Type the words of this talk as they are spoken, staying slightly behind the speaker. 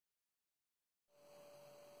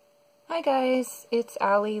Hi guys, it's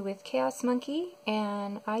Allie with Chaos Monkey,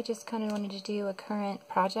 and I just kind of wanted to do a current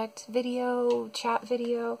project video, chat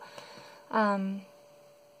video.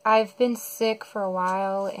 I've been sick for a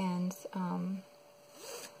while, and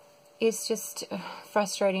it's just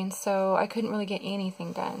frustrating, so I couldn't really get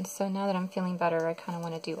anything done. So now that I'm feeling better, I kind of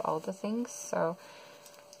want to do all the things. So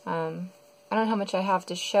I don't know how much I have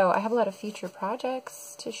to show. I have a lot of future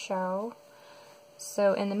projects to show.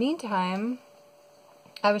 So in the meantime,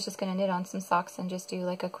 I was just going to knit on some socks and just do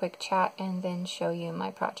like a quick chat and then show you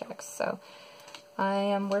my projects. So I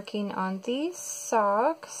am working on these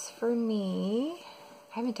socks for me.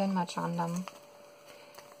 I haven't done much on them.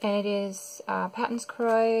 And it is Patton's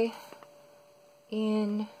Croy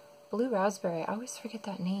in Blue Raspberry. I always forget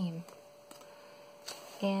that name.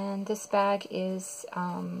 And this bag is,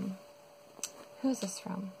 who is this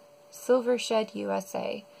from? Silver Shed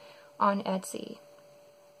USA on Etsy.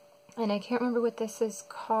 And I can't remember what this is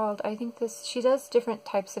called. I think this, she does different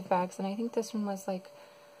types of bags, and I think this one was like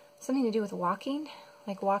something to do with walking,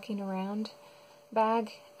 like walking around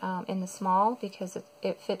bag in the small, because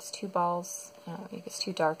it fits 2 balls. It's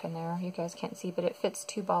too dark in there, you guys can't see, but it fits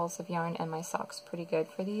 2 balls of yarn and my socks pretty good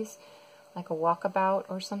for these, like a walkabout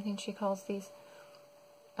or something she calls these.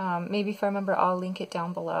 Maybe if I remember, I'll link it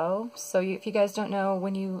down below. So if you guys don't know,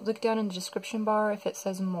 when you look down in the description bar, if it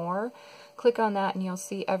says more, click on that and you'll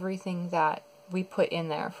see everything that we put in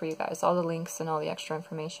there for you guys, all the links and all the extra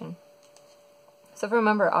information. So if I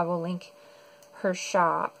remember, I will link her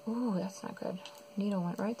shop. Ooh, that's not good. Needle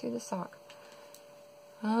went right through the sock.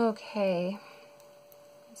 Okay.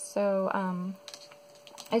 So,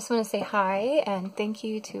 I just want to say hi and thank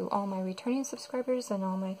you to all my returning subscribers and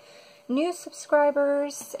all my new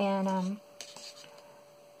subscribers, and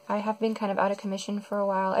I have been kind of out of commission for a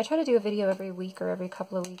while. I try to do a video every week or every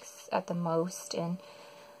couple of weeks at the most, and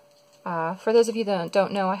for those of you that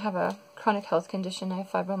don't know, I have a chronic health condition. I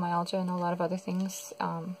have fibromyalgia and a lot of other things,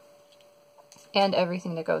 and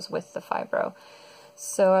everything that goes with the fibro.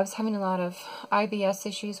 So I was having a lot of IBS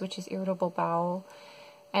issues, which is irritable bowel,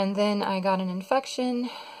 and then I got an infection,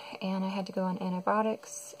 and I had to go on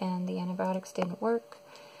antibiotics, and the antibiotics didn't work.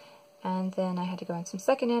 And then I had to go on some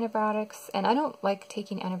second antibiotics, and I don't like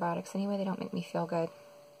taking antibiotics anyway, they don't make me feel good.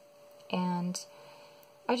 And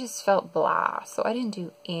I just felt blah, so I didn't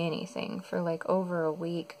do anything for like over a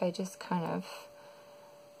week. I just kind of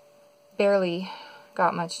barely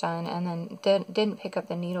got much done, and then didn't pick up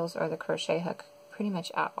the needles or the crochet hook pretty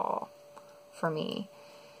much at all for me.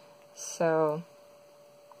 So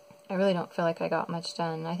I really don't feel like I got much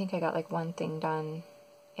done. I think I got like one thing done,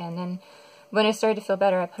 and then when I started to feel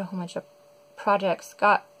better, I put a whole bunch of projects,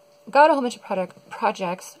 got a whole bunch of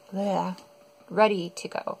projects ready to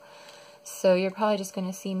go. So you're probably just going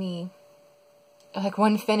to see me like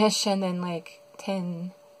one finish and then like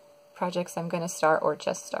 10 projects I'm going to start or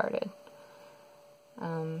just started.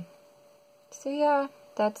 So yeah,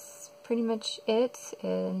 that's pretty much it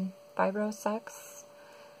in fibro sucks.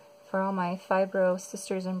 For all my fibro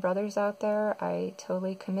sisters and brothers out there, I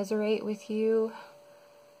totally commiserate with you.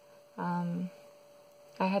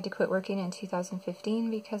 I had to quit working in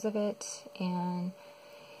 2015 because of it, and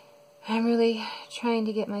I'm really trying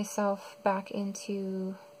to get myself back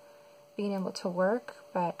into being able to work,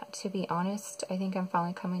 but to be honest, I think I'm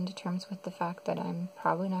finally coming to terms with the fact that I'm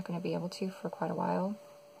probably not going to be able to for quite a while.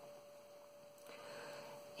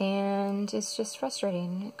 And it's just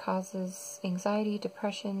frustrating. It causes anxiety,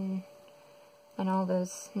 depression, and all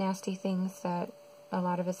those nasty things that a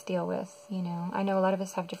lot of us deal with, you know. I know a lot of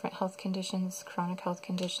us have different health conditions, chronic health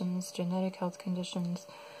conditions, genetic health conditions,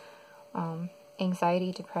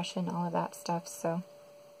 anxiety, depression, all of that stuff. So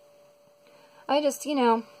I just, you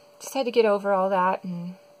know, just had to get over all that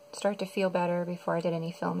and start to feel better before I did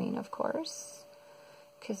any filming, of course,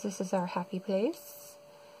 because this is our happy place.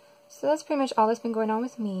 So that's pretty much all that's been going on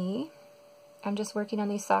with me. I'm just working on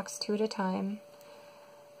these socks 2 at a time.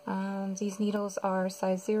 These needles are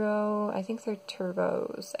size 0, I think they're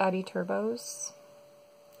turbos, Abby turbos,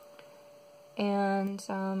 and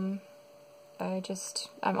I'm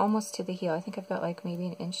almost to the heel. I think I've got like maybe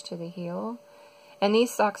an inch to the heel, and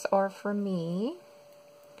these socks are for me.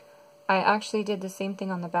 I actually did the same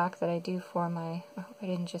thing on the back that I do for my, I hope I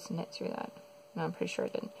didn't just knit through that, no, I'm pretty sure I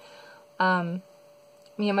didn't.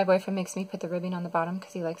 Me and my boyfriend makes me put the ribbing on the bottom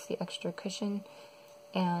because he likes the extra cushion,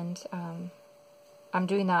 and I'm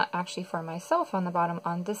doing that actually for myself on the bottom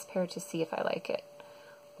on this pair to see if I like it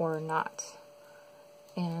or not.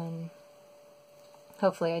 And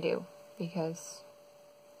hopefully I do, because,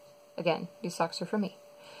 again, these socks are for me.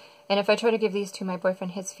 And if I try to give these to my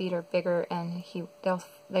boyfriend, his feet are bigger and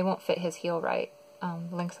they won't fit his heel right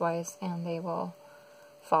lengthwise, and they will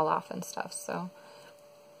fall off and stuff, so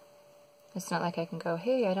it's not like I can go,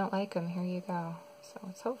 hey, I don't like them, here you go. So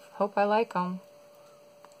let's hope I like them.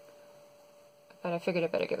 But I figured I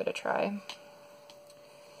better give it a try. It'd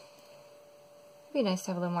be nice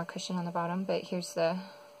to have a little more cushion on the bottom, but here's the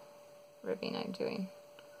ribbing I'm doing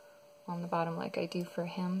on the bottom like I do for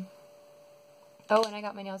him. Oh, and I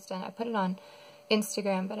got my nails done. I put it on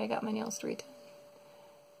Instagram, but I got my nails redone.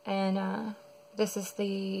 And this is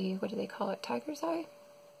the, what do they call it, tiger's eye?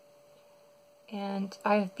 And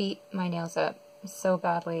I've beat my nails up so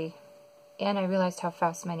badly. And I realized how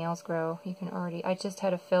fast my nails grow. You can already, I just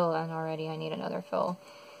had a fill and already I need another fill.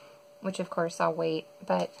 Which of course I'll wait.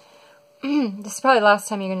 But this is probably the last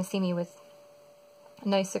time you're going to see me with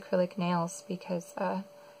nice acrylic nails because I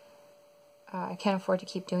can't afford to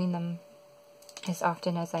keep doing them as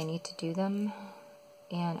often as I need to do them.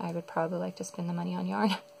 And I would probably like to spend the money on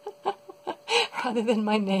yarn rather than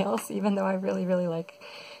my nails, even though I really, really like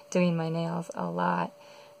doing my nails a lot.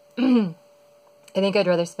 I think I'd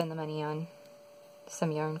rather spend the money on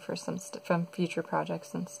some yarn for from future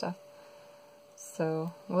projects and stuff.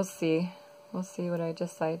 So we'll see. We'll see what I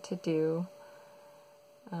decide to do.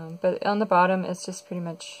 But on the bottom, it's just pretty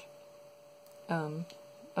much.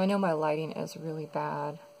 I know my lighting is really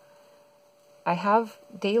bad. I have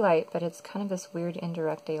daylight, but it's kind of this weird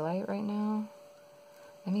indirect daylight right now.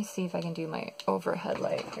 Let me see if I can do my overhead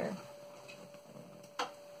light here.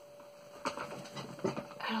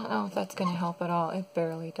 I don't know if that's going to help at all. It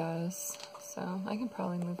barely does. So I can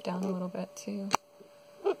probably move down a little bit too.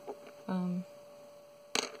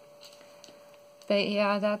 But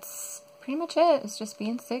yeah, that's pretty much it. It's just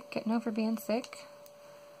being sick, getting over being sick.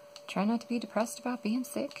 Try not to be depressed about being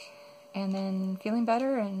sick. And then feeling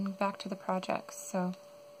better and back to the projects. So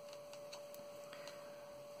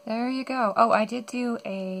there you go. Oh, I did do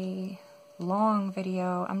a long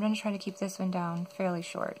video. I'm going to try to keep this one down fairly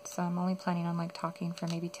short. So I'm only planning on like talking for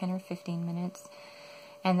maybe 10 or 15 minutes.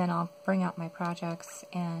 And then I'll bring out my projects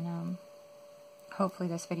and hopefully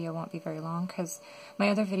this video won't be very long because my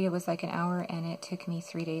other video was like an hour and it took me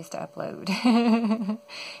 3 days to upload.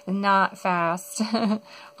 Not fast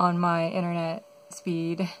on my internet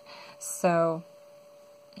speed. So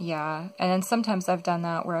yeah, and then sometimes I've done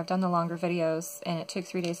that where I've done the longer videos and it took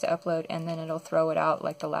 3 days to upload and then it'll throw it out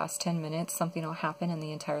like the last 10 minutes, something will happen and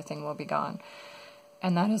the entire thing will be gone.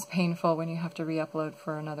 And that is painful when you have to re-upload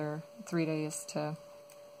for another 3 days to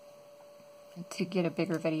get a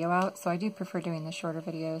bigger video out. So I do prefer doing the shorter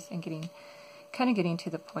videos and kind of getting to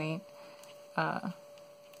the point, and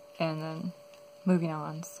then moving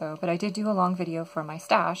on. So, but I did do a long video for my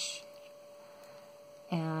stash,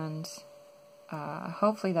 and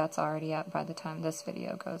hopefully that's already up by the time this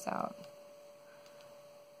video goes out.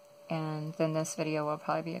 And then this video will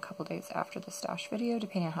probably be a couple days after the stash video,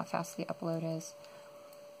 depending on how fast the upload is.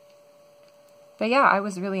 But yeah, I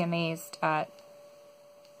was really amazed at,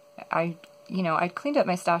 I'd cleaned up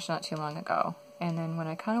my stash not too long ago, and then when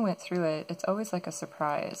I kind of went through it, it's always like a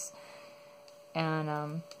surprise.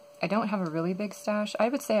 And I don't have a really big stash. I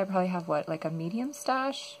would say I probably have, what, like a medium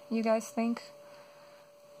stash, you guys think?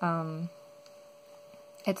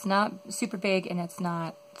 It's not super big and it's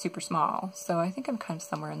not super small, so I think I'm kind of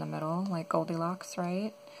somewhere in the middle, like Goldilocks,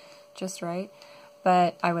 right? Just right.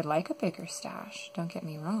 But I would like a bigger stash, don't get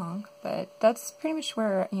me wrong, but that's pretty much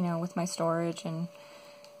where, with my storage and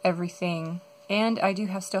everything, and I do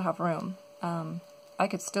still have room. I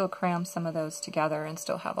could still cram some of those together and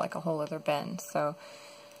still have like a whole other bin, so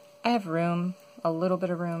I have room, a little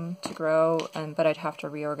bit of room to grow, but I'd have to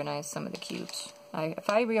reorganize some of the cubes. If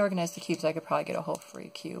I reorganize the cubes, I could probably get a whole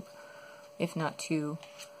free cube, if not 2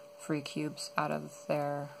 free cubes out of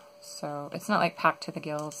there, so it's not like packed to the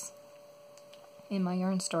gills in my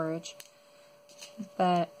yarn storage.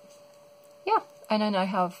 But yeah, and then I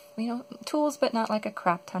have, tools, but not like a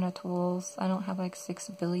crap ton of tools. I don't have like 6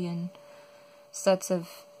 billion sets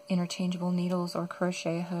of interchangeable needles or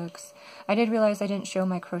crochet hooks. I did realize I didn't show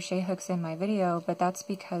my crochet hooks in my video, but that's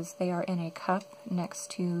because they are in a cup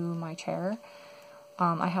next to my chair.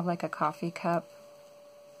 I have like a coffee cup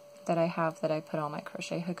that I have that I put all my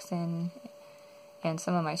crochet hooks in, and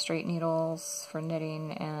some of my straight needles for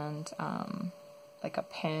knitting, and like a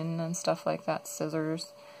pin and stuff like that,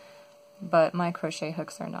 scissors. But my crochet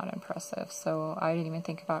hooks are not impressive, so I didn't even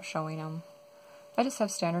think about showing them. I just have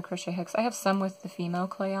standard crochet hooks. I have some with the female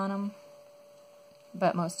clay on them,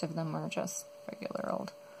 but most of them are just regular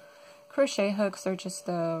old crochet hooks. Are just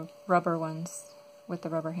the rubber ones with the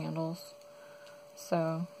rubber handles.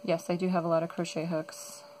 So yes, I do have a lot of crochet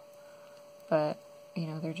hooks, but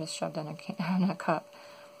they're just shoved in a cup.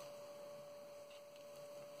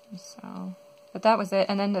 So But that was it.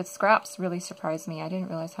 And then the scraps really surprised me. I didn't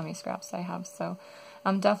realize how many scraps I have. So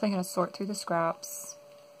I'm definitely going to sort through the scraps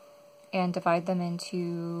and divide them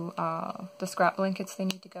into the scrap blankets they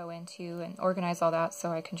need to go into and organize all that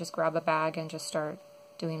so I can just grab a bag and just start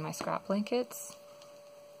doing my scrap blankets.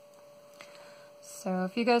 So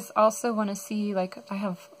if you guys also want to see, like, I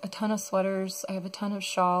have a ton of sweaters, I have a ton of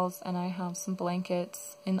shawls, and I have some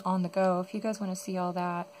blankets on the go. If you guys want to see all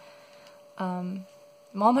that, all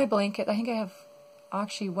my blankets, I think I have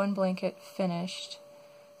actually 1 blanket finished,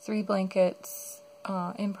 3 blankets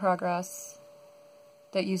in progress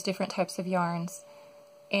that use different types of yarns,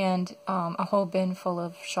 and a whole bin full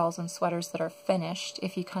of shawls and sweaters that are finished.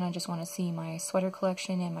 If you kind of just want to see my sweater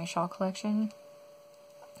collection and my shawl collection,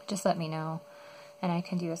 just let me know, and I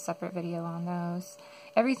can do a separate video on those.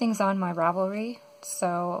 Everything's on my Ravelry,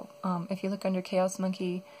 so if you look under Chaos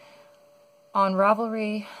Monkey on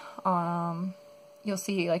Ravelry, you'll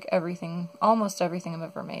see like everything, almost everything I've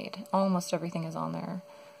ever made. Almost everything is on there.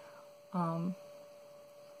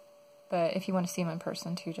 But if you want to see them in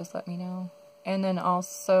person too, just let me know. And then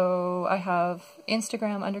also I have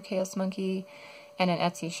Instagram under Chaos Monkey and an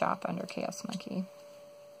Etsy shop under Chaos Monkey.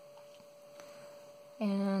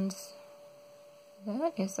 And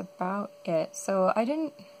that is about it. So I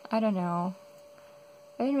don't know.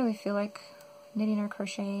 I didn't really feel like knitting or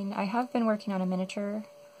crocheting. I have been working on a miniature,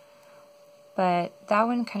 but that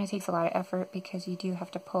one kind of takes a lot of effort because you do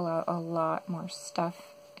have to pull out a lot more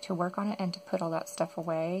stuff to work on it and to put all that stuff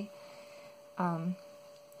away.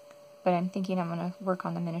 But I'm thinking I'm going to work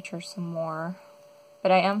on the miniature some more.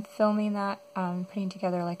 But I am filming that, putting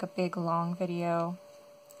together like a big long video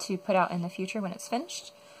to put out in the future when it's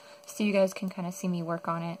finished, so you guys can kind of see me work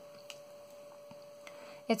on it.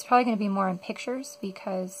 It's probably going to be more in pictures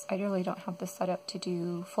because I really don't have the setup to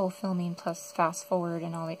do full filming plus fast forward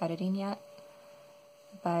and all the editing yet.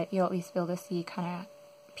 But you'll at least be able to see kind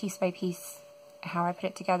of piece by piece how I put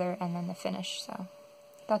it together and then the finish. So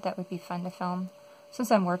I thought that would be fun to film. Since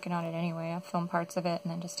I'm working on it anyway, I'll film parts of it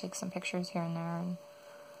and then just take some pictures here and there.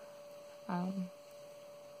 And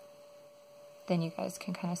then you guys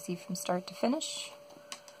can kind of see from start to finish.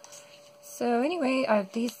 So anyway,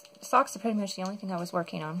 these socks are pretty much the only thing I was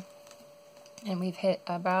working on. And we've hit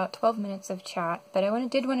about 12 minutes of chat. But I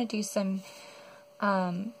did want to do some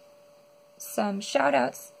shout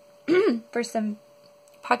outs for some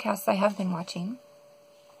podcasts I have been watching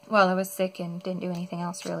while I was sick and didn't do anything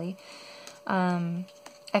else really.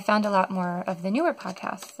 I found a lot more of the newer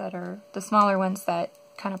podcasts that are the smaller ones that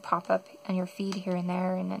kind of pop up on your feed here and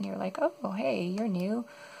there, and then you're like, oh, hey, you're new.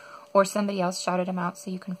 Or somebody else shouted them out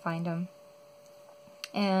so you can find them.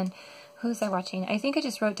 And who's I watching? I think I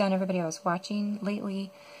just wrote down everybody I was watching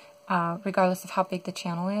lately, regardless of how big the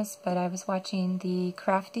channel is, but I was watching the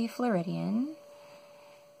Crafty Floridian.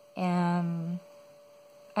 And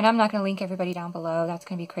I'm not going to link everybody down below, that's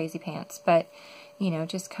going to be crazy pants, but you know,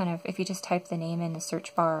 just kind of, if you just type the name in the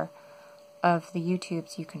search bar of the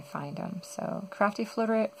YouTubes, you can find them. So, Crafty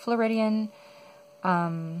Floridian,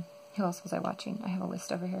 who else was I watching? I have a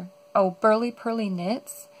list over here. Oh, Burly Pearly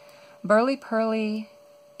Knits. Burly Pearly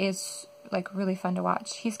is, like, really fun to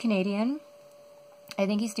watch. He's Canadian. I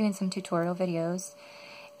think he's doing some tutorial videos.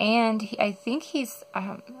 And I think he's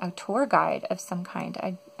a tour guide of some kind.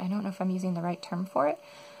 I don't know if I'm using the right term for it.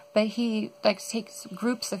 But he like takes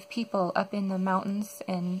groups of people up in the mountains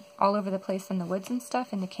and all over the place in the woods and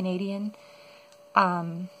stuff in the Canadian.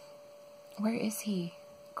 Where is he?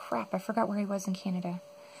 Crap, I forgot where he was in Canada.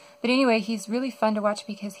 But anyway, he's really fun to watch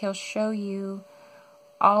because he'll show you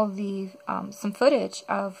all the some footage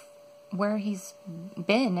of where he's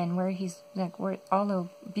been and where he's like where all the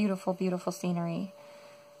beautiful, beautiful scenery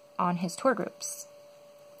on his tour groups.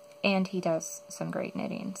 And he does some great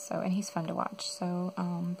knitting, so, and he's fun to watch. So,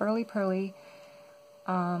 Burly Pearly,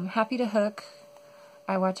 Happy to Hook,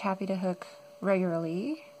 I watch Happy to Hook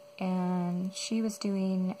regularly, and she was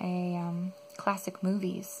doing a classic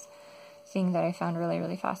movies thing that I found really,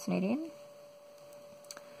 really fascinating.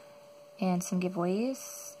 And some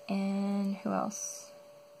giveaways, and who else?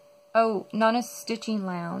 Oh, Nana's Stitching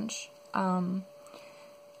Lounge. I've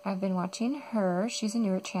been watching her. She's a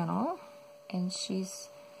newer channel, and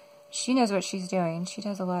she knows what she's doing. She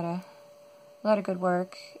does a lot of good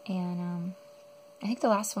work, and I think the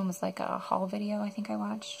last one was like a haul video I think I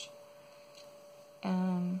watched.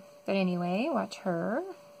 But anyway, watch her.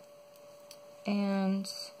 And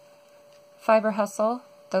Fiber Hustle,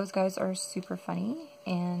 those guys are super funny,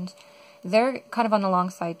 and they're kind of on the long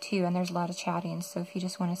side too, and there's a lot of chatting, so if you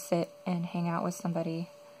just want to sit and hang out with somebody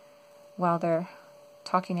while they're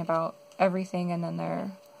talking about everything and then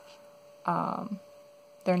their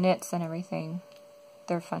knits and everything,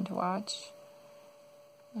 they're fun to watch.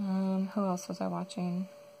 Who else was I watching?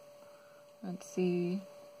 Let's see.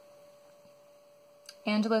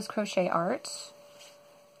 Angela's Crochet Art.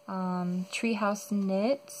 Treehouse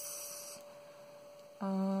Knits.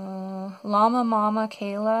 Llama Mama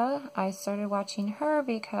Kayla. I started watching her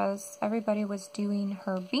because everybody was doing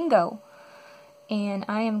her bingo. And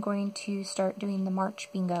I am going to start doing the March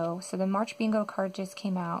bingo. So the March bingo card just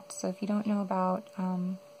came out. So if you don't know about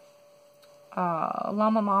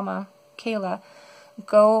Llama Mama Kayla,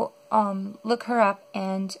 go look her up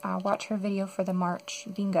and watch her video for the March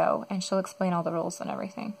bingo. And she'll explain all the rules and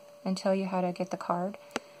everything and tell you how to get the card.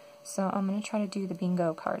 So I'm going to try to do the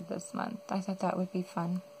bingo card this month. I thought that would be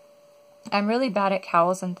fun. I'm really bad at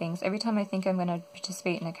cowls and things. Every time I think I'm going to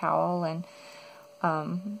participate in a cowl and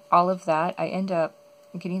all of that, I end up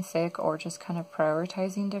getting sick or just kind of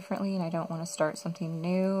prioritizing differently, and I don't want to start something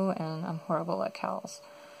new, and I'm horrible at cowls,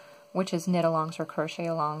 which is knit-alongs or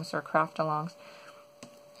crochet-alongs or craft-alongs.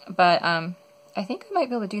 But I think I might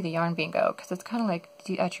be able to do the yarn bingo, because it's kind of like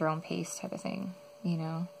do at your own pace type of thing, you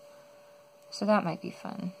know? So that might be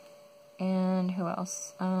fun. And who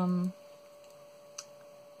else?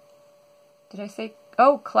 Did I say?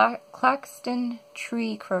 Oh, Claxton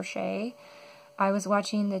Tree Crochet. I was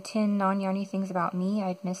watching the 10 non-yarny things about me.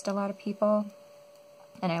 I'd missed a lot of people.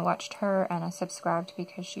 And I watched her and I subscribed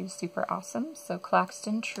because she was super awesome. So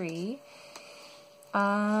Claxton Tree.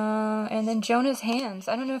 And then Jonah's Hands.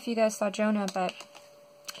 I don't know if you guys saw Jonah, but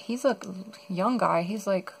he's a young guy. He's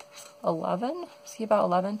like 11. Is he about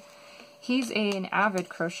 11? He's an avid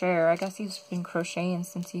crocheter. I guess he's been crocheting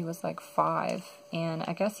since he was like 5. And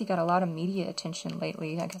I guess he got a lot of media attention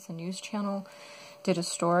lately. I guess a news channel did a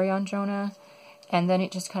story on Jonah. And then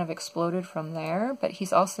it just kind of exploded from there. But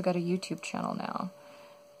he's also got a YouTube channel now.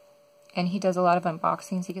 And he does a lot of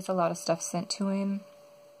unboxings. He gets a lot of stuff sent to him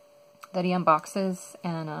that he unboxes.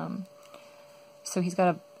 And so he's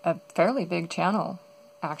got a fairly big channel,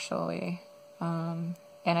 actually. And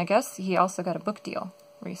I guess he also got a book deal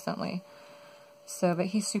recently. So, but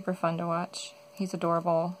he's super fun to watch. He's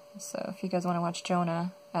adorable. So if you guys want to watch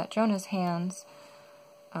Jonah at Jonah's Hands,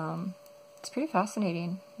 it's pretty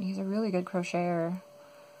fascinating. He's a really good crocheter.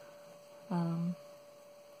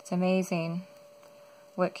 It's amazing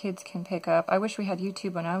what kids can pick up. I wish we had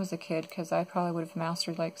YouTube when I was a kid, because I probably would have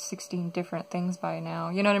mastered like 16 different things by now.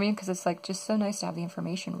 You know what I mean? Because it's like just so nice to have the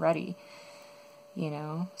information ready. You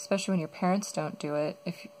know, especially when your parents don't do it.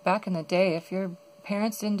 If back in the day, if your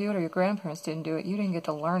parents didn't do it or your grandparents didn't do it, you didn't get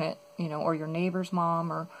to learn it, you know, or your neighbor's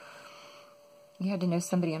mom, or you had to know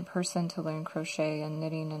somebody in person to learn crochet and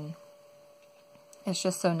knitting. And it's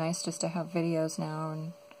just so nice just to have videos now,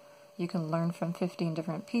 and you can learn from 15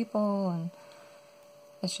 different people, and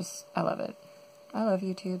it's just, I love it. I love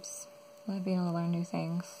YouTubes. I love being able to learn new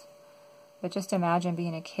things. But just imagine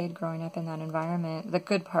being a kid growing up in that environment. The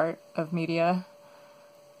good part of media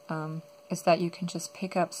is that you can just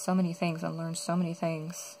pick up so many things and learn so many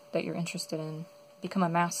things that you're interested in. Become a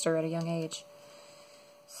master at a young age.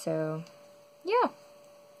 So, yeah.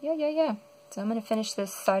 So I'm going to finish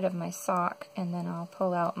this side of my sock, and then I'll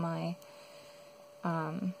pull out my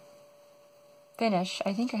finish.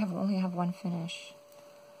 I think I only have one finish.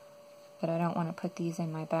 But I don't want to put these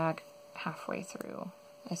in my bag halfway through.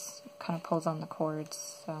 This kind of pulls on the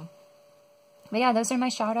cords, so. But yeah, those are my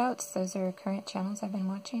shout-outs. Those are current channels I've been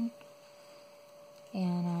watching.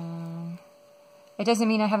 And, it doesn't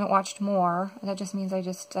mean I haven't watched more. That just means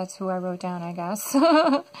that's who I wrote down, I guess.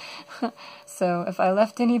 So, if I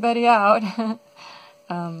left anybody out,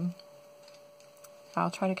 I'll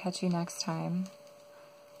try to catch you next time.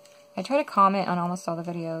 I try to comment on almost all the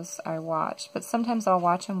videos I watch, but sometimes I'll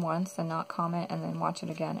watch them once and not comment, and then watch it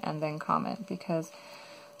again and then comment, because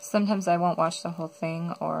sometimes I won't watch the whole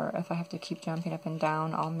thing, or if I have to keep jumping up and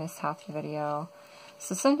down, I'll miss half the video.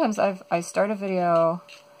 So sometimes I start a video,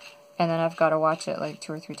 and then I've got to watch it like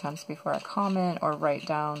 2 or 3 times before I comment, or write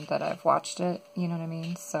down that I've watched it, you know what I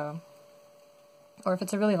mean? So, or if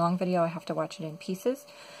it's a really long video, I have to watch it in pieces,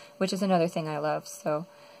 which is another thing I love. So,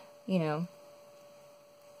 you know,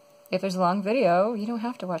 if there's a long video, you don't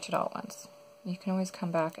have to watch it all at once. You can always come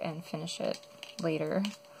back and finish it later.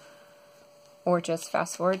 Or just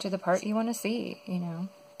fast forward to the part you want to see, you know.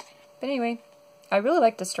 But anyway, I really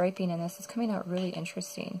like the striping in this. It's coming out really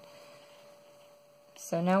interesting.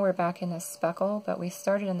 So now we're back in this speckle, but we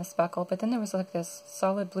started in the speckle, but then there was like this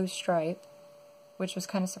solid blue stripe, which was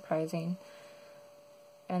kind of surprising.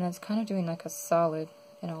 And it's kind of doing like a solid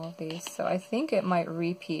in all of these. So I think it might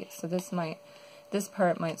repeat. So this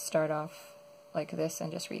part might start off like this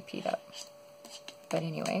and just repeat up. But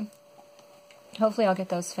anyway, hopefully I'll get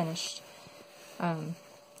those finished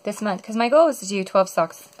this month, because my goal is to do 12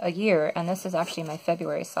 socks a year, and this is actually my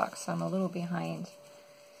February socks, so I'm a little behind.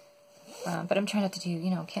 But I'm trying not to do, you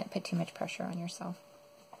know, can't put too much pressure on yourself.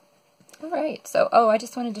 Alright, so, I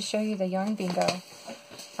just wanted to show you the yarn bingo.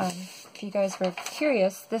 If you guys were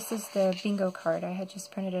curious, this is the bingo card. I had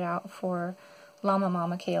just printed it out for Llama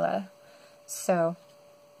Mama Kayla. So,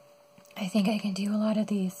 I think I can do a lot of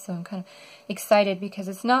these, so I'm kind of excited because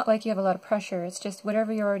it's not like you have a lot of pressure. It's just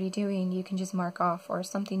whatever you're already doing, you can just mark off, or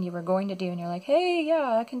something you were going to do, and you're like, hey,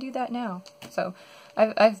 yeah, I can do that now. So,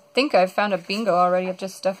 I think I've found a bingo already of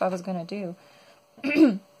just stuff I was going to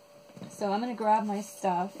do. So I'm going to grab my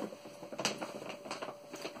stuff.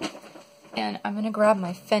 And I'm going to grab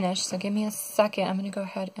my finish, so give me a second. I'm going to go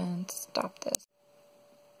ahead and stop this.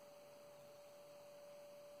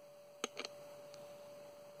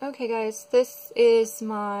 Okay guys, this is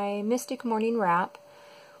my Mystic Morning Wrap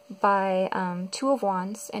by Two of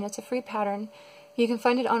Wands, and it's a free pattern. You can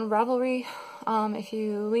find it on Ravelry. If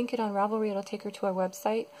you link it on Ravelry, it'll take her to our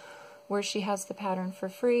website where she has the pattern for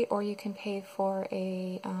free, or you can pay for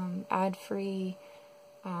a ad-free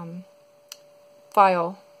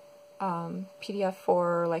file PDF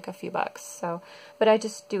for like a few bucks. So, but I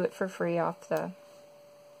just do it for free off the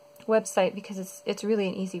website because it's really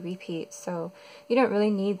an easy repeat. So you don't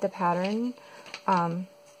really need the pattern.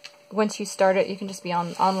 Once you start it, you can just be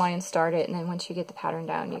online and start it, and then once you get the pattern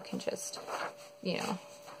down, you can just, you know,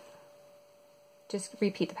 just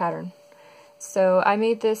repeat the pattern. So I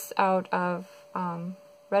made this out of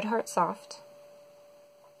Red Heart Soft,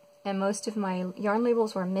 and most of my yarn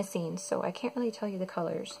labels were missing, so I can't really tell you the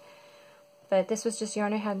colors. But this was just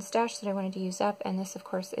yarn I had in stash that I wanted to use up, and this of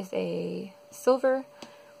course is a silver,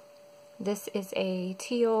 this is a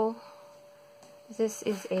teal, this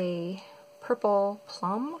is a purple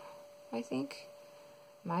plum, I think.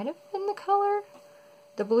 Might have been the color.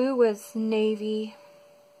 The blue was navy,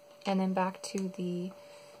 and then back to the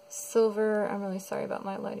silver. I'm really sorry about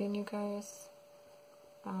my lighting, you guys.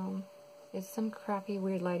 It's some crappy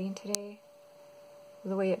weird lighting today.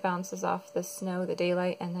 The way it bounces off the snow, the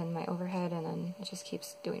daylight, and then my overhead, and then it just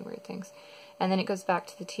keeps doing weird things. And then it goes back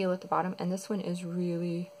to the teal at the bottom, and this one is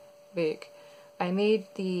really big. I made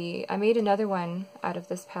another one out of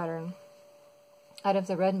this pattern, out of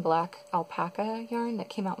the red and black alpaca yarn that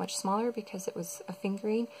came out much smaller because it was a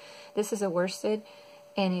fingering. This is a worsted,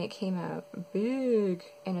 and it came out big,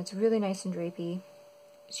 and it's really nice and drapey.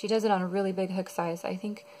 She does it on a really big hook size. I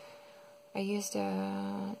think I used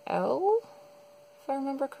a L, if I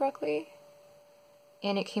remember correctly,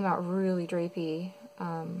 and it came out really drapey.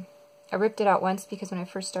 I ripped it out once because when I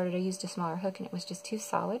first started I used a smaller hook and it was just too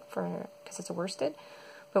solid because it's a worsted.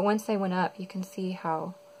 But once I went up, you can see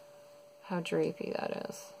how drapey that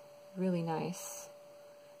is. Really nice.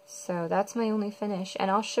 So that's my only finish,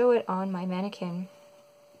 and I'll show it on my mannequin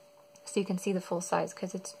so you can see the full size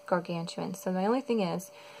because it's gargantuan. So my only thing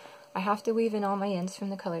is I have to weave in all my ends from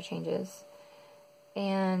the color changes,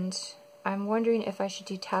 and I'm wondering if I should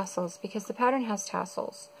do tassels because the pattern has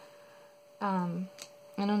tassels.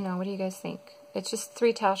 I don't know, what do you guys think? It's just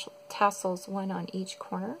 3 tassels, 1 on each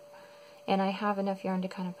corner, and I have enough yarn to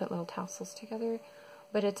kind of put little tassels together,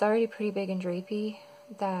 but it's already pretty big and drapey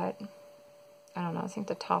that, I don't know, I think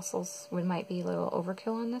the tassels might be a little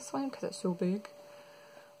overkill on this one because it's so big.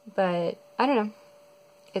 But, I don't know.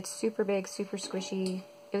 It's super big, super squishy.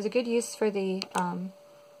 It was a good use for the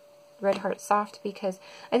Red Heart Soft because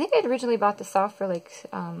I think I'd originally bought the soft for like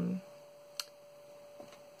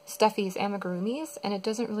Steffi's amigurumis, and it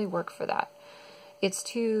doesn't really work for that. It's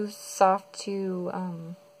too soft to,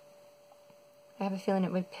 I have a feeling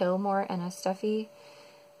it would pill more in a Steffi.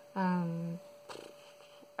 I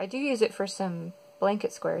do use it for some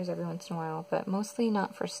blanket squares every once in a while, but mostly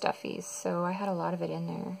not for Steffies, so I had a lot of it in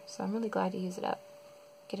there. So I'm really glad to use it up,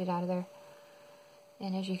 get it out of there.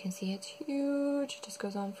 And as you can see, it's huge. It just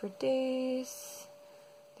goes on for days.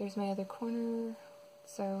 There's my other corner.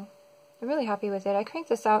 So I'm really happy with it. I cranked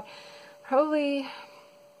this out probably,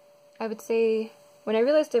 I would say, when I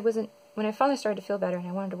realized it wasn't, when I finally started to feel better and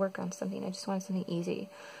I wanted to work on something, I just wanted something easy.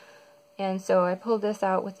 And so I pulled this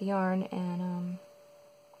out with the yarn, and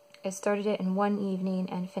I started it in one evening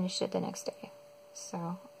and finished it the next day.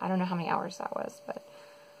 So I don't know how many hours that was, but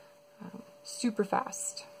super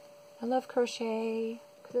fast. I love crochet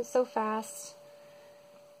because it's so fast.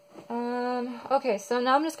 Okay, so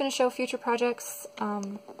now I'm just going to show future projects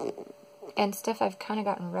and stuff I've kind of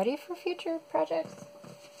gotten ready for future projects.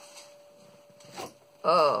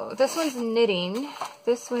 Oh, this one's knitting.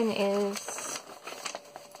 This one is,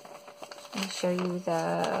 let me show you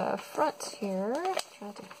the front here. Try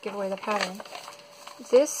not to give away the pattern.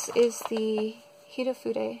 This is the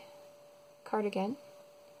Hitafude cardigan.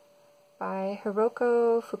 by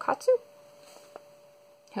Hiroko Fukatsu.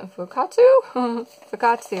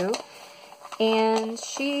 Fukatsu. And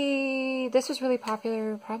this was really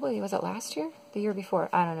popular, probably, was it last year? The year before?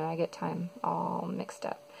 I don't know, I get time all mixed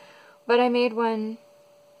up. But I made one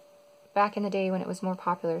back in the day when it was more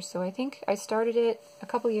popular, so I think I started it a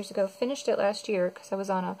couple years ago, finished it last year, because I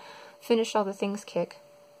was on a finish all the things kick.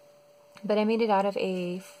 But I made it out of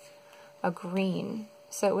a green.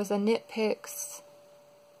 So it was a Knit Picks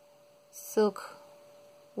silk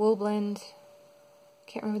wool blend,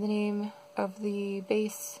 can't remember the name of the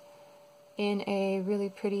base, in a really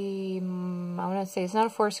pretty, I want to say it's not a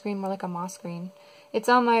forest green, more like a moss green. It's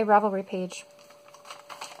on my Ravelry page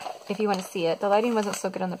if you want to see it. The lighting wasn't so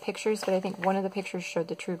good on the pictures, but I think one of the pictures showed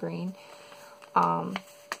the true green. And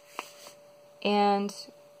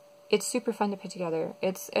it's super fun to put together.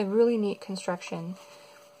 It's a really neat construction.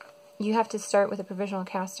 You have to start with a provisional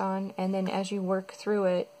cast on, and then as you work through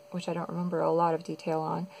it, which I don't remember a lot of detail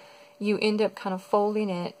on, you end up kind of folding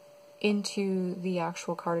it into the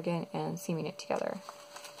actual cardigan and seaming it together.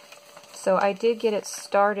 So I did get it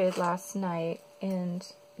started last night, and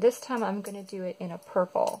this time I'm going to do it in a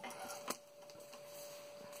purple,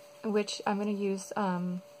 which I'm going to use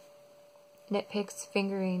Knit Picks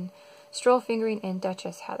fingering, Stroll fingering, and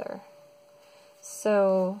Duchess Heather.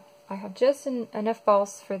 So I have just enough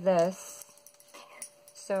balls for this.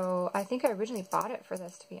 So I think I originally bought it for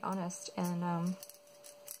this, to be honest, and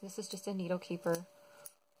this is just a needle keeper.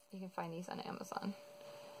 You can find these on Amazon.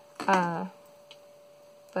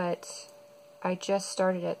 But I just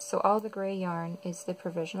started it. So all the gray yarn is the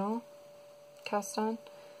provisional cast on.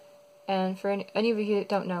 And for any of you that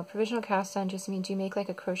don't know, provisional cast on just means you make like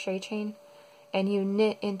a crochet chain and you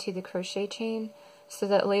knit into the crochet chain so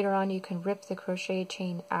that later on you can rip the crochet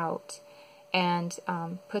chain out and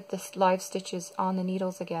put the live stitches on the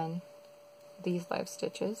needles again, these live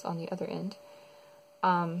stitches on the other end,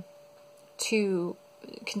 to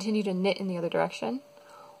continue to knit in the other direction,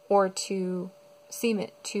 or to seam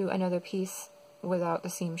it to another piece without the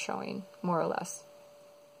seam showing, more or less.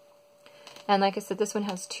 And like I said, this one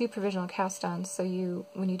has 2 provisional cast-ons, so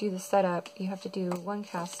when you do the setup, you have to do 1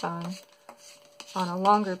 cast-on on a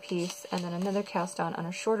longer piece, and then another cast-on on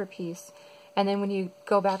a shorter piece, and then when you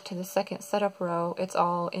go back to the second setup row, it's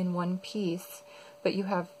all in 1 piece, but you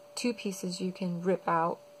have 2 pieces you can rip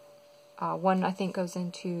out. One I think goes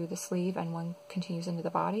into the sleeve and one continues into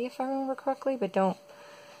the body, if I remember correctly, but don't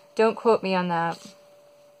quote me on that.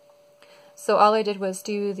 So all I did was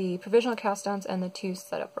do the provisional cast-ons and the 2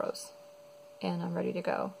 setup rows, and I'm ready to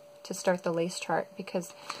go to start the lace chart,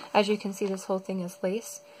 because as you can see, this whole thing is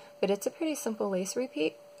lace, but it's a pretty simple lace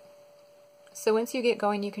repeat. So once you get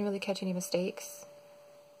going, you can really catch any mistakes,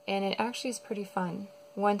 and it actually is pretty fun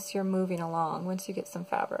once you're moving along, once you get some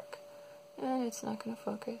fabric. And it's not going to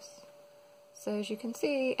focus. So as you can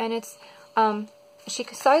see, and it's, she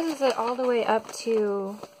sizes it all the way up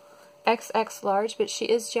to XX large, but she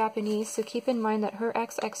is Japanese, so keep in mind that her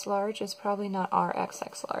XX large is probably not our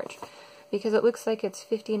XX large, because it looks like it's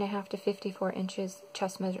 50.5 to 54 inches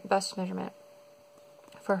bust measurement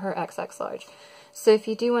for her XX large. So if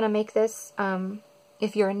you do want to make this,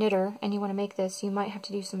 if you're a knitter and you want to make this, you might have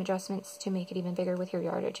to do some adjustments to make it even bigger with your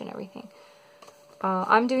yardage and everything.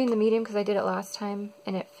 I'm doing the medium because I did it last time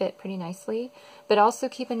and it fit pretty nicely. But also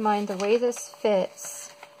keep in mind the way this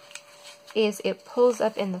fits is it pulls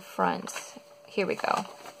up in the front. Here we go.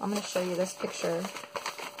 I'm going to show you this picture.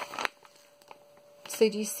 So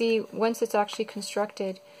do you see, once it's actually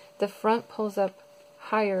constructed, the front pulls up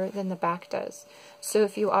higher than the back does. So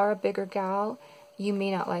if you are a bigger gal, you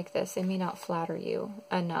may not like this. It may not flatter you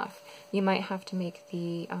enough. You might have to make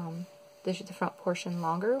the front portion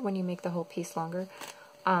longer when you make the whole piece longer.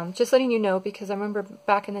 Just letting you know, because I remember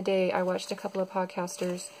back in the day I watched a couple of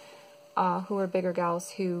podcasters who were bigger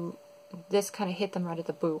gals who this kind of hit them right at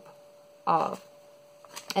the boob. And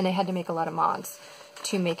they had to make a lot of mods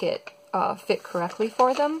to make it fit correctly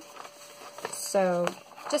for them. So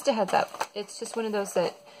just a heads up. It's just one of those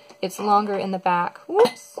that it's longer in the back,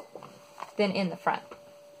 whoops, than in the front.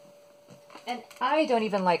 And I don't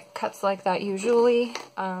even like cuts like that usually.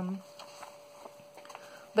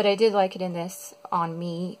 But I did like it in this on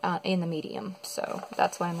me, in the medium, so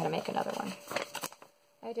that's why I'm going to make another one.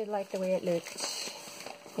 I did like the way it looked.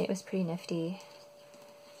 It was pretty nifty.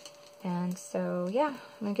 And so, yeah,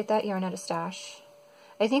 I'm going to get that yarn out of stash.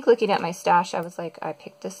 I think looking at my stash, I was like, I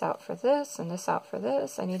picked this out for this, and this out for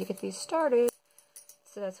this. I need to get these started.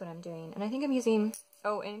 So that's what I'm doing. And I think I'm using,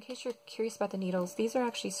 oh, and in case you're curious about the needles, these are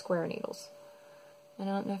actually square needles. And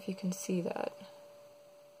I don't know if you can see that.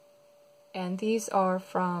 And these are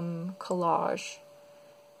from Collage,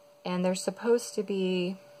 and they're supposed to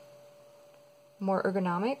be more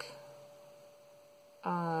ergonomic.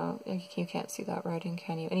 You can't see that writing,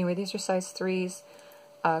 can you? Anyway, these are size 3s.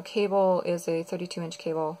 Cable is a 32-inch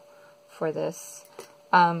cable for this.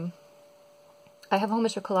 I have a whole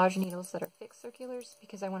bunch of collage needles that are fixed circulars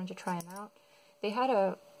because I wanted to try them out. They had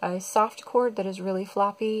a soft cord that is really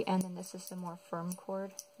floppy, and then this is a more firm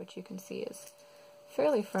cord, which you can see is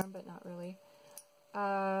fairly firm, but not really.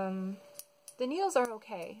 The needles are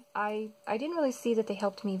okay. I didn't really see that they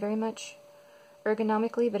helped me very much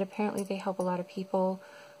ergonomically, but apparently they help a lot of people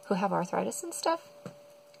who have arthritis and stuff.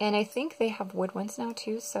 And I think they have wood ones now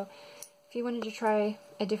too, so if you wanted to try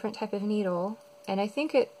a different type of needle, and I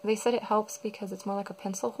think they said it helps because it's more like a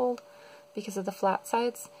pencil hold because of the flat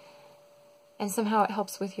sides, and somehow it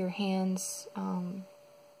helps with your hands,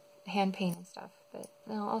 hand pain and stuff. But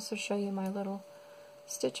I'll also show you my little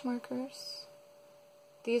stitch markers.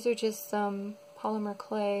 These are just some polymer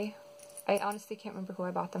clay. I honestly can't remember who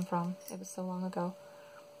I bought them from. It was so long ago.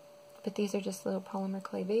 But these are just little polymer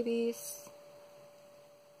clay babies.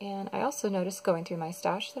 And I also noticed going through my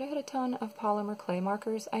stash that I had a ton of polymer clay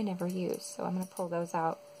markers I never used. So I'm going to pull those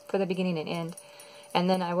out for the beginning and end. And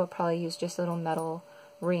then I will probably use just little metal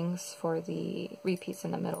rings for the repeats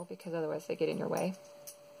in the middle because otherwise they get in your way.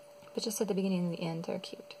 But just at the beginning and the end, they're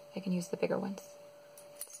cute. I can use the bigger ones.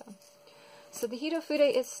 So the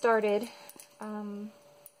Hitofude is started.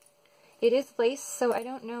 It is lace, so I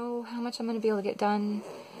don't know how much I'm going to be able to get done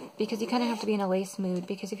because you kind of have to be in a lace mood,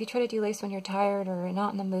 because if you try to do lace when you're tired or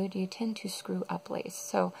not in the mood, you tend to screw up lace.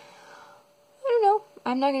 So, I don't know.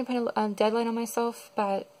 I'm not going to put a deadline on myself,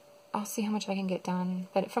 but I'll see how much I can get done.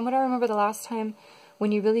 But from what I remember the last time,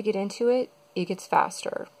 when you really get into it, it gets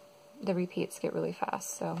faster. The repeats get really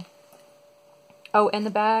fast, so. Oh, and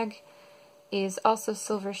the bag is also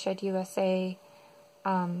Silver Shed USA.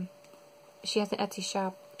 She has an Etsy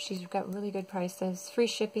shop. She's got really good prices, free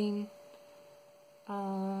shipping,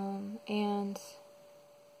 and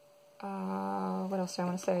what else do I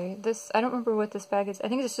want to say? This, I don't remember what this bag is. I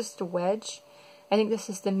think it's just a wedge. I think this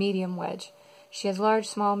is the medium wedge. She has large,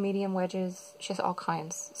 small, medium wedges. She has all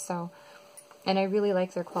kinds. So, and I really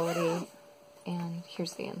like their quality. And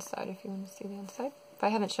here's the inside if you want to see the inside. If I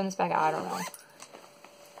haven't shown this bag out, I don't know.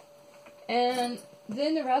 And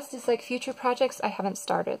then the rest is like future projects I haven't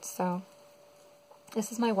started, so. This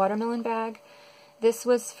is my watermelon bag. This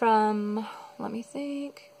was from, let me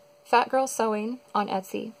think, Fat Girl Sewing on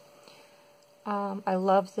Etsy. I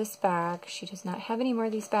love this bag. She does not have any more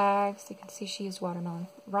of these bags. You can see she used watermelon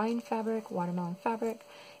rind fabric, watermelon fabric,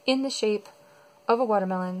 in the shape of a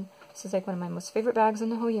watermelon. This is like one of my most favorite bags in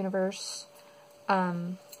the whole universe.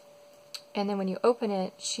 And then when you open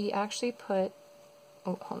it, she actually put,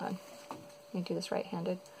 oh, hold on. Let me do this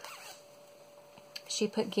right-handed. She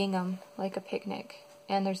put gingham, like a picnic,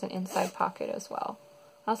 and there's an inside pocket as well.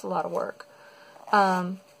 That's a lot of work.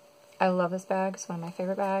 I love this bag. It's one of my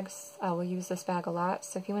favorite bags. I will use this bag a lot.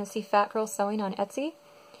 So if you want to see Fat Girl Sewing on Etsy,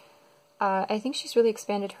 I think she's really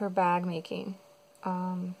expanded her bag making.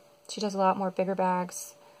 She does a lot more bigger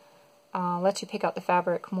bags, lets you pick out the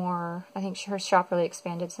fabric more. I think her shop really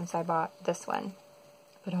expanded since I bought this one.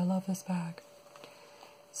 But I love this bag.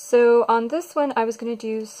 So on this one, I was going to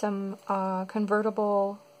do some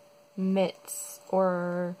convertible mitts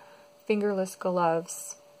or fingerless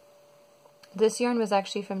gloves. This yarn was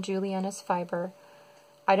actually from Juliana's Fiber.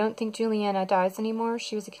 I don't think Juliana dyes anymore.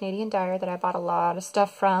 She was a Canadian dyer that I bought a lot of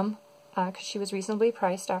stuff from because she was reasonably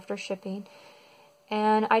priced after shipping.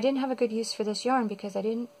 And I didn't have a good use for this yarn because I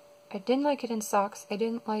didn't like it in socks. I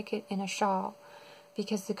didn't like it in a shawl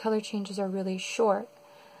because the color changes are really short.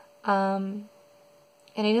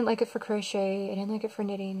 And I didn't like it for crochet, I didn't like it for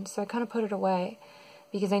knitting, so I kind of put it away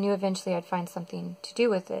because I knew eventually I'd find something to do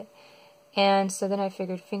with it. And so then I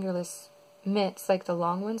figured fingerless mitts, like the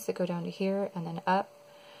long ones that go down to here and then up,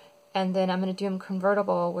 and then I'm going to do them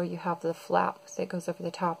convertible where you have the flap that goes over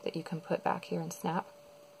the top that you can put back here and snap.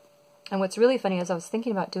 And what's really funny is I was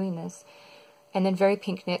thinking about doing this, and then Very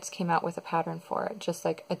Pink Knits came out with a pattern for it just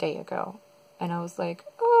like a day ago. And I was like,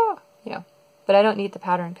 oh, you know. But I don't need the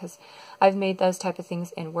pattern because I've made those type of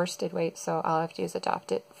things in worsted weight, so all I have to do is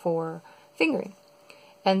adopt it for fingering.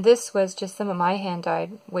 And this was just some of my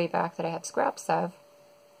hand-dyed way back that I had scraps of.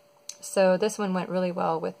 So this one went really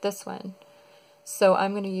well with this one. So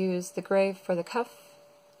I'm going to use the gray for the cuff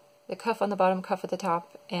on the bottom, cuff at the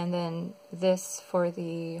top, and then this for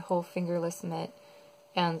the whole fingerless mitt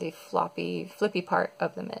and the flippy part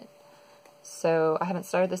of the mitt. So I haven't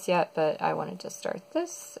started this yet, but I wanted to start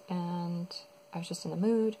this, and I was just in the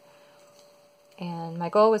mood. And my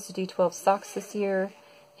goal was to do 12 socks this year,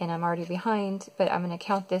 and I'm already behind, but I'm going to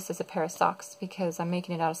count this as a pair of socks because I'm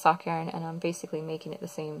making it out of sock yarn, and I'm basically making it the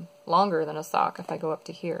same, longer than a sock if I go up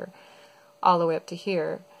to here, all the way up to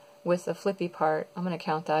here with the flippy part. I'm going to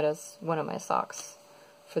count that as one of my socks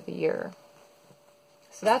for the year.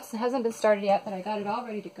 So that hasn't been started yet, but I got it all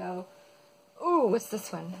ready to go. Ooh, what's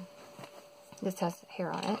this one? This has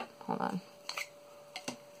hair on it. Hold on.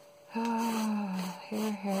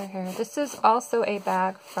 Hair. This is also a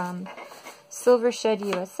bag from Silver Shed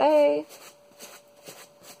USA.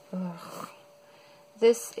 Ugh.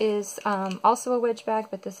 This is also a wedge bag,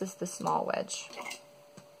 but this is the small wedge.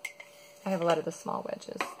 I have a lot of the small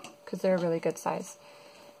wedges because they're a really good size.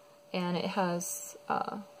 And it has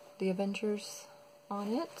the Avengers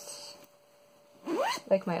on it,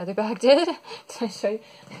 like my other bag did. Did I show you?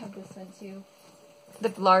 I have this one too.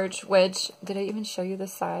 The large wedge. Did I even show you the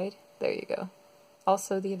side? There you go.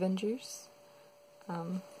 Also the Avengers.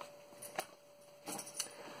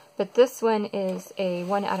 But this one is a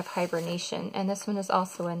one out of hibernation, and this one is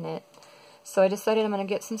also a knit. So I decided I'm going to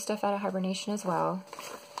get some stuff out of hibernation as well.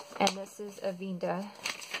 And this is a Vinda.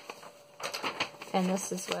 And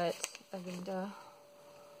this is what a Vinda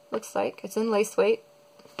looks like. It's in lace weight.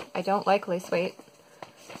 I don't like lace weight.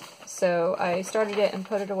 So I started it and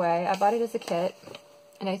put it away. I bought it as a kit.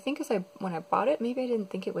 And I think when I bought it, maybe I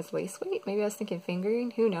didn't think it was lace weight. Maybe I was thinking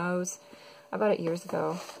fingering. Who knows? I bought it years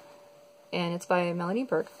ago. And it's by Melanie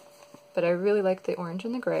Burke. But I really like the orange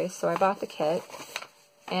and the gray, so I bought the kit.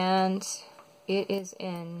 And it is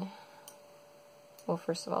in... Well,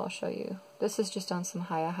 first of all, I'll show you. This is just on some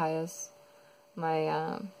Hayas.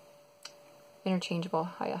 My interchangeable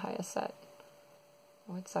Haya set.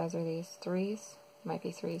 What size are these? 3s? Might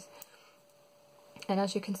be 3s. And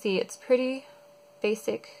as you can see, it's pretty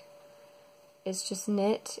basic. It's just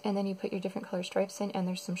knit, and then you put your different color stripes in, and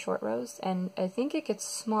there's some short rows. And I think it gets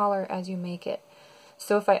smaller as you make it.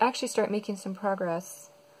 So if I actually start making some progress,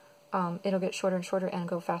 it'll get shorter and shorter and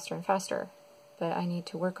go faster and faster. But I need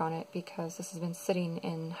to work on it because this has been sitting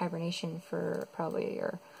in hibernation for probably a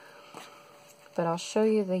year. But I'll show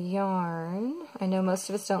you the yarn. I know most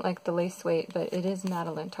of us don't like the lace weight, but it is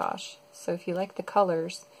Madeline Tosh. So if you like the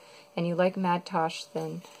colors and you like Mad Tosh,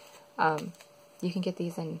 then you can get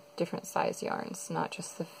these in different size yarns, not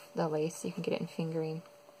just the lace. You can get it in fingering.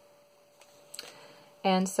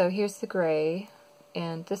 And so here's the gray,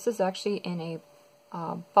 and this is actually in a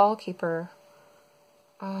Ball Keeper.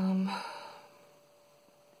 I'll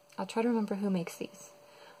try to remember who makes these,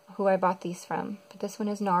 who I bought these from. But this one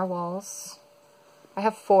is Narwhal's. I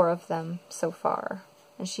have 4 of them so far,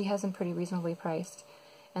 and she has them pretty reasonably priced.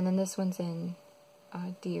 And then this one's in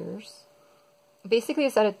Deers. Basically,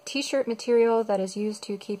 it's a t-shirt material that is used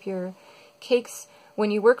to keep your cakes, when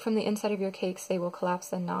you work from the inside of your cakes, they will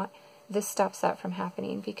collapse and knot. This stops that from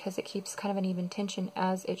happening because it keeps kind of an even tension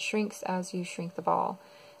as it shrinks as you shrink the ball.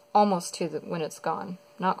 Almost to when it's gone.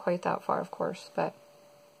 Not quite that far, of course, but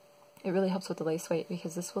it really helps with the lace weight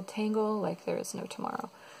because this will tangle like there is no tomorrow.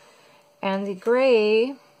 And the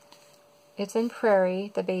gray, it's in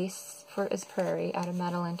Prairie. The base is Prairie out of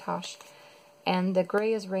Madeline Tosh. And the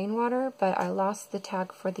gray is Rainwater, but I lost the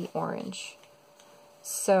tag for the orange.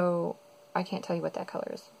 So I can't tell you what that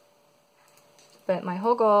color is. But my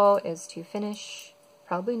whole goal is to finish,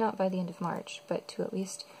 probably not by the end of March, but to at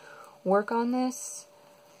least work on this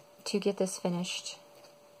to get this finished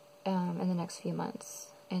in the next few months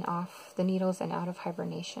and off the needles and out of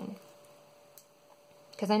hibernation.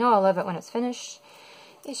 Because I know I'll love it when it's finished.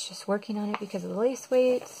 It's just working on it because of the lace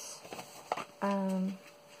weights.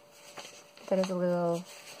 That is a little...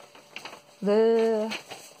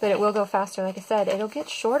 But it will go faster, like I said. It'll get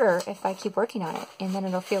shorter if I keep working on it. And then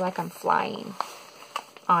it'll feel like I'm flying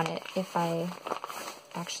on it if I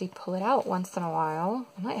actually pull it out once in a while.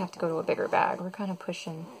 I might have to go to a bigger bag. We're kind of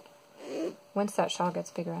pushing... Once that shawl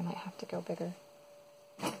gets bigger, I might have to go bigger.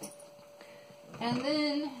 And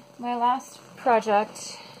then my last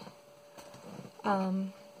project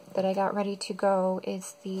that I got ready to go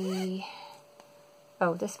is the...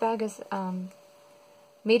 Oh, this bag is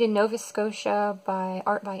made in Nova Scotia by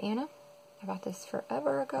Art by Anna. I bought this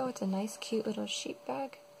forever ago. It's a nice, cute little sheep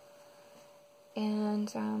bag.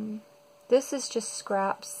 And this is just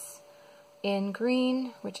scraps in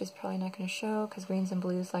green, which is probably not going to show because greens and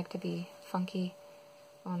blues like to be funky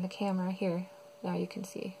on the camera. Here, now you can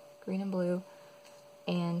see green and blue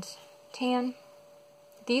and tan.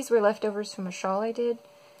 These were leftovers from a shawl I did,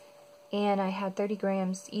 and I had 30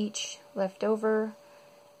 grams each left over,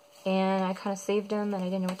 and I kind of saved them and I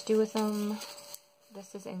didn't know what to do with them.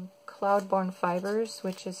 This is in Cloudborne Fibers,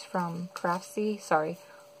 which is from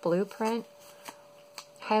Blueprint.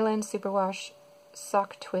 Highland Superwash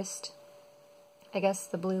Sock Twist I guess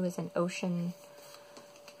the blue is an ocean.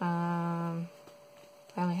 I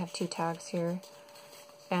only have 2 tags here.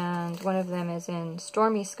 And one of them is in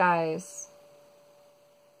stormy skies.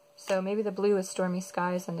 So maybe the blue is stormy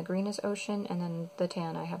skies and the green is ocean, and then the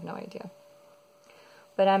tan, I have no idea.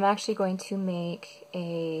 But I'm actually going to make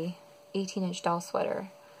a 18-inch doll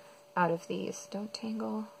sweater out of these. Don't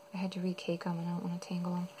tangle. I had to recake them and I don't want to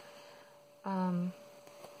tangle them.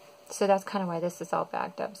 So that's kind of why this is all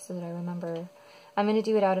bagged up, so that I remember. I'm going to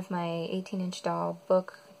do it out of my 18-inch doll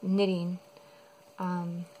book knitting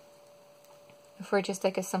for just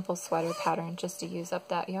like a simple sweater pattern, just to use up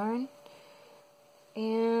that yarn.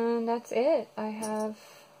 And that's it. I have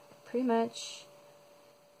pretty much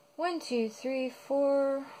 1, 2, 3,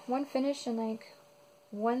 4, 1 finish and like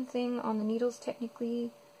 1 thing on the needles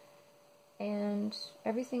technically, and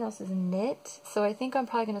everything else is knit. So I think I'm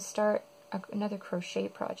probably going to start another crochet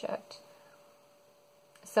project.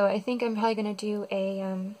 So I think I'm probably going to do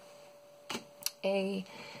a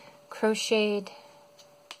crocheted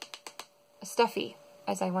stuffy,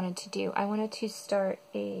 as I wanted to do. I wanted to start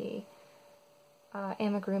a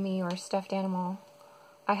amigurumi or stuffed animal.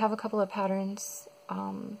 I have a couple of patterns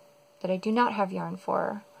that I do not have yarn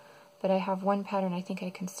for, but I have 1 pattern I think I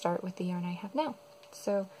can start with the yarn I have now.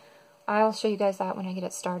 So I'll show you guys that when I get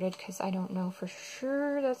it started, because I don't know for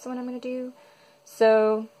sure that's the one I'm going to do.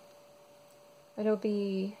 So it'll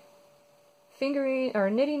be fingering or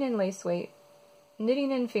knitting and lace weight,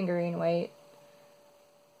 knitting and fingering weight,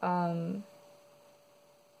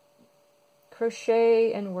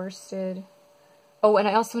 crochet and worsted. Oh, and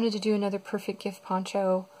I also wanted to do another perfect gift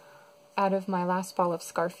poncho out of my last ball of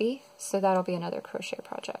Scarfy, so that'll be another crochet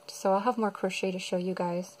project. So I'll have more crochet to show you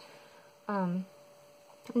guys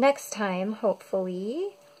next time,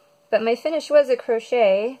 hopefully. But my finish was a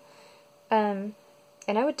crochet, and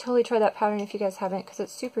I would totally try that pattern if you guys haven't, because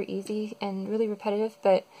it's super easy and really repetitive,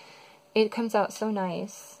 but it comes out so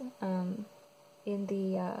nice in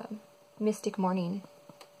the Mystic Morning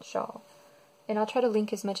shawl. And I'll try to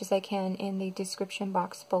link as much as I can in the description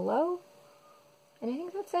box below. And I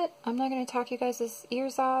think that's it. I'm not going to talk you guys'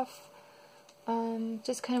 ears off.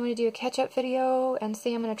 Just kind of want to do a catch-up video and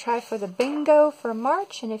say I'm going to try for the bingo for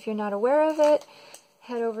March. And if you're not aware of it,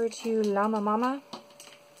 head over to Llama Mama.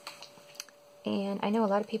 And I know a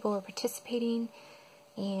lot of people were participating,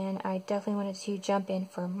 and I definitely wanted to jump in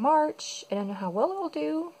for March. I don't know how well it'll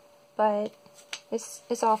do, but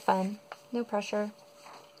it's all fun. No pressure.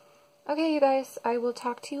 Okay, you guys, I will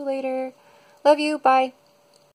talk to you later. Love you. Bye.